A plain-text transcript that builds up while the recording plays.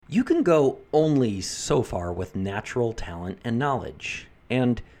You can go only so far with natural talent and knowledge.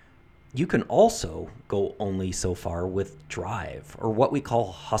 And you can also go only so far with drive, or what we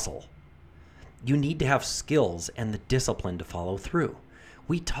call hustle. You need to have skills and the discipline to follow through.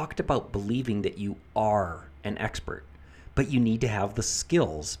 We talked about believing that you are an expert, but you need to have the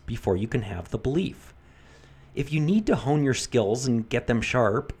skills before you can have the belief. If you need to hone your skills and get them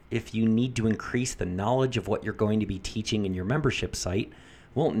sharp, if you need to increase the knowledge of what you're going to be teaching in your membership site,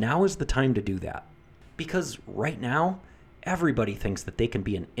 well, now is the time to do that. Because right now, everybody thinks that they can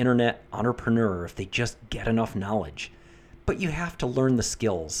be an internet entrepreneur if they just get enough knowledge. But you have to learn the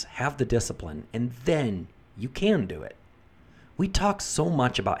skills, have the discipline, and then you can do it. We talk so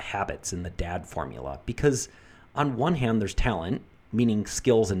much about habits in the DAD formula because on one hand there's talent, meaning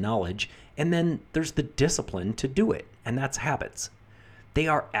skills and knowledge, and then there's the discipline to do it, and that's habits. They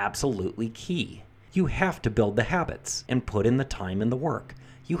are absolutely key. You have to build the habits and put in the time and the work.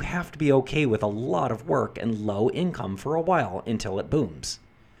 You have to be okay with a lot of work and low income for a while until it booms.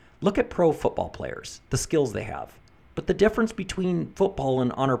 Look at pro football players, the skills they have. But the difference between football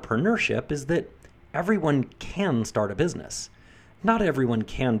and entrepreneurship is that everyone can start a business. Not everyone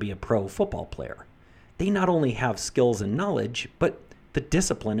can be a pro football player. They not only have skills and knowledge, but the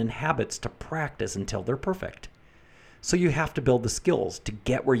discipline and habits to practice until they're perfect. So you have to build the skills to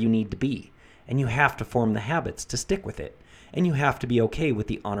get where you need to be, and you have to form the habits to stick with it, and you have to be okay with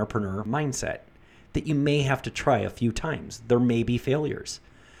the entrepreneur mindset, that you may have to try a few times. There may be failures.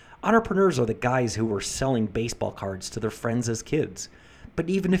 Entrepreneurs are the guys who were selling baseball cards to their friends as kids. But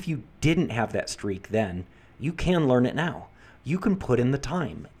even if you didn't have that streak then, you can learn it now. You can put in the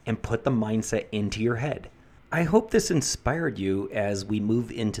time and put the mindset into your head. I hope this inspired you as we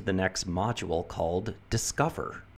move into the next module called Discover.